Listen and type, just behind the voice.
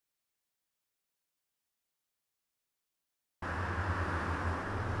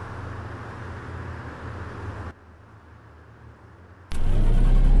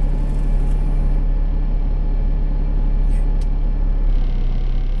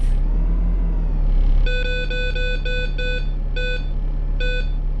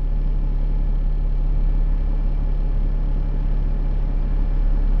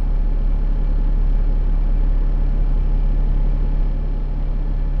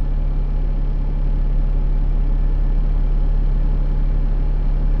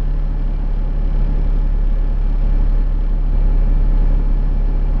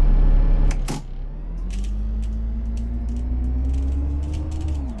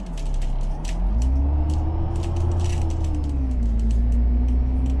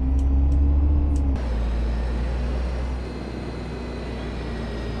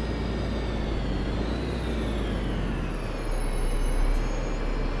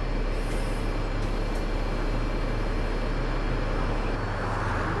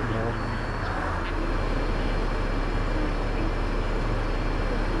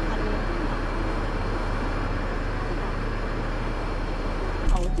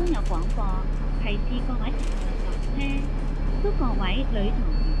歡有廣播，提示各位乘客落車，祝各位旅途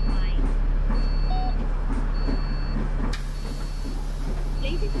愉快。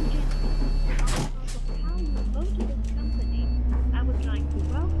Ladies and gentlemen, on behalf of Tau Motorist Company, I would like to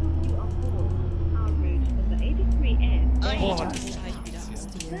welcome you on board our route number 83F.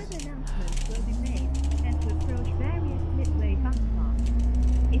 Further announcements will be made as we approach various midway bus stops.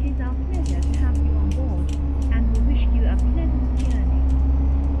 It is our pleasure to have you on board, and we wish you a pleasant journey.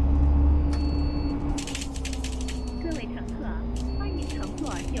 各位乘客，欢迎乘坐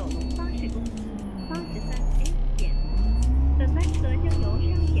九龙巴士公司83A 线。本班车将由沙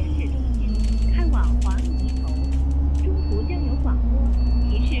田市中心开往黄泥头，中途将有广播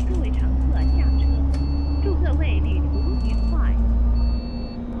提示各位乘客下车。祝各位旅途愉快。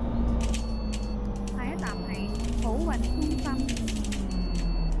下一站係好運中心。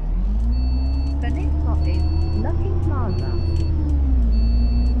The next stop is Lucky Plaza.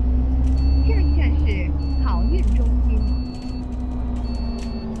 下一站是好运中心。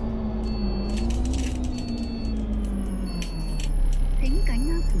請緊握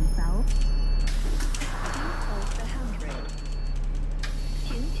扶手。Hold the handrail.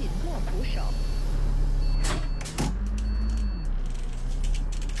 請緊握扶手。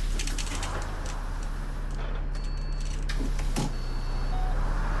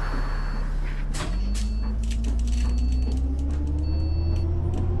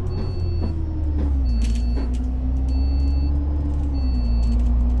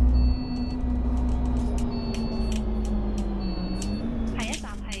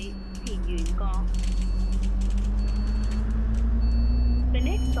The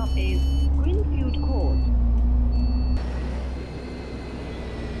next stop is Greenfield Court.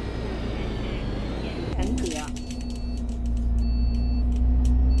 人格。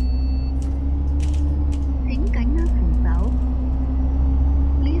請緊握扶手。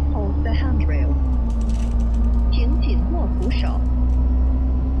Please hold the handrail. 請緊握扶手。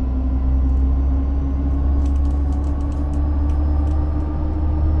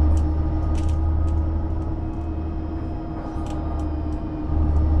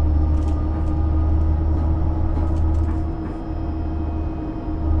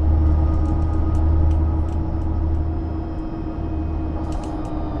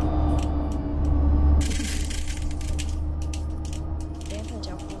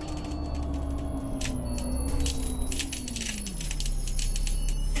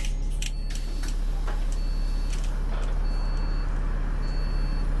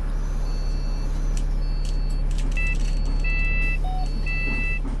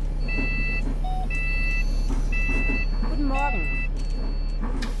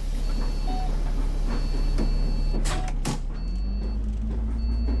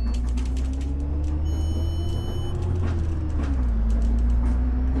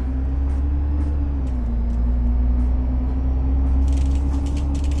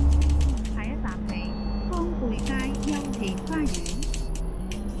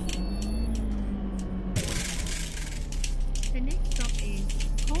The next stop is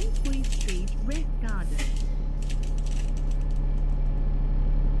Concrete Street Red Garden.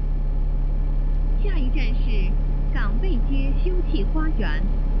 下一站是港贝街休憩花園。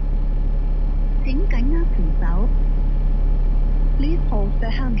請緊握扶手。Please hold the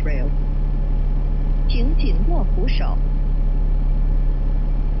handrail. 請緊握扶手。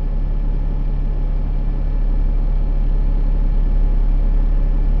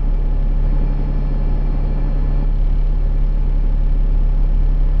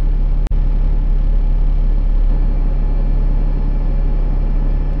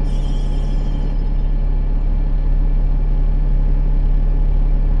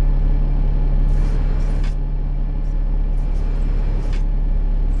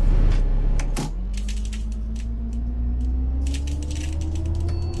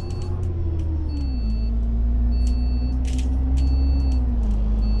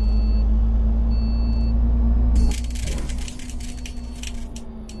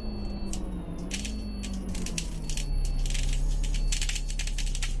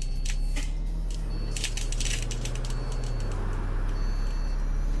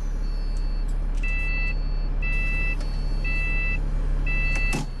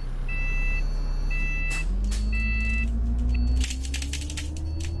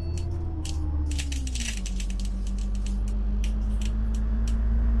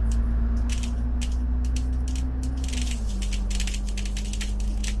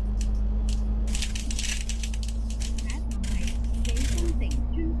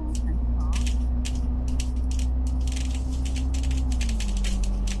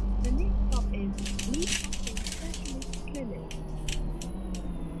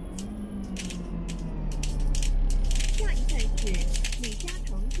嘉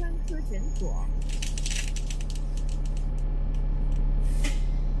诚专科诊所。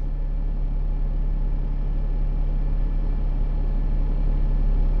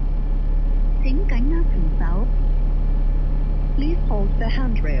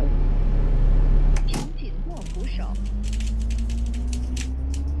请紧握扶手。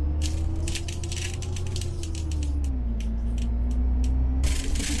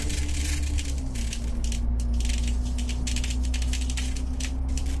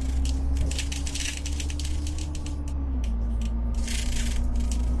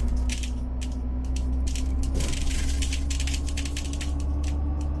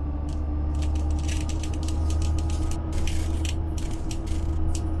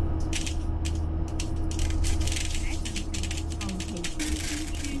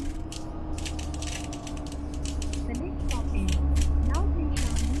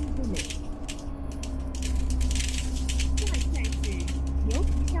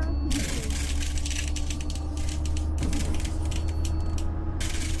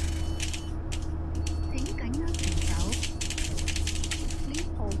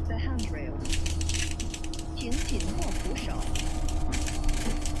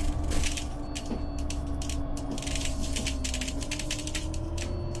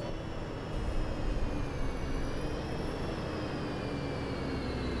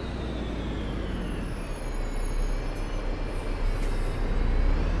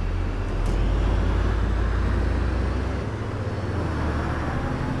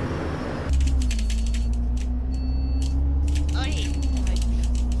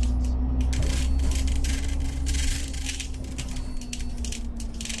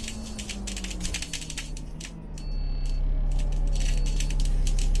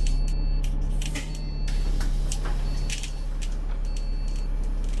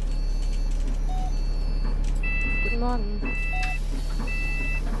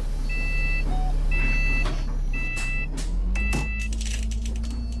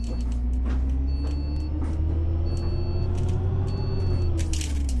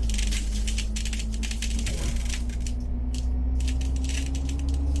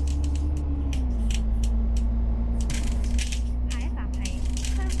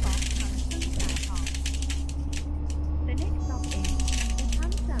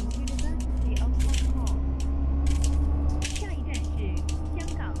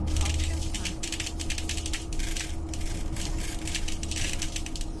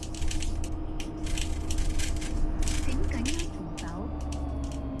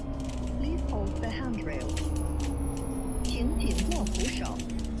Please hold the handrail. 请紧握扶手。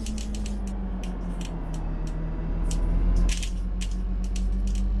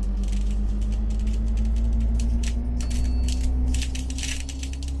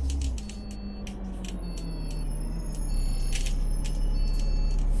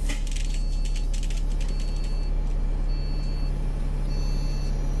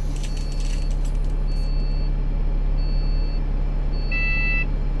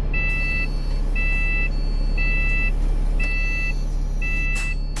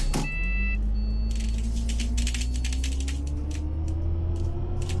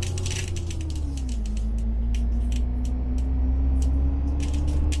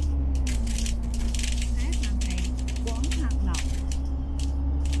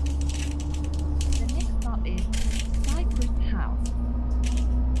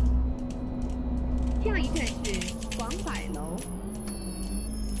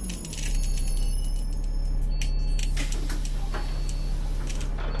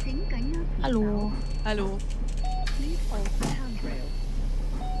Hallo. Please hold the handrail.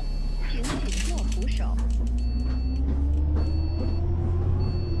 请紧握扶手。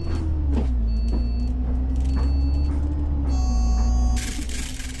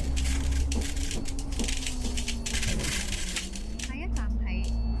下一站係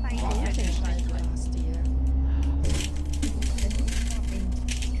西九城。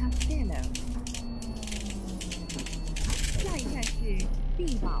下一站是地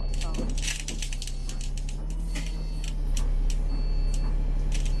堡城。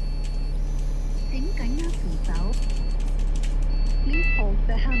请緊握扶手。Please hold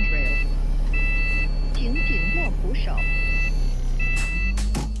the handrail. 請緊握扶手。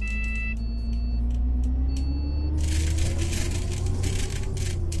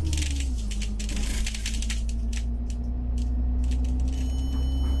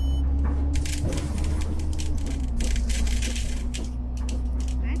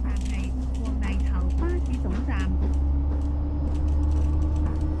下一站係黃泥頭巴士總站。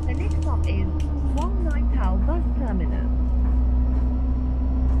The next stop is Wong Nai Tau Bus Terminal.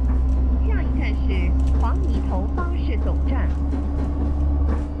 下一站是黄泥头巴士总站。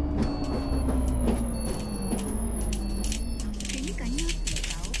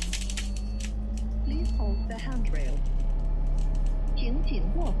緊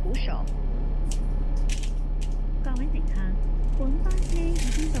握扶手。各位乘客，本班車已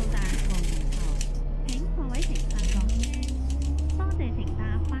經到達黃泥頭，請各位乘客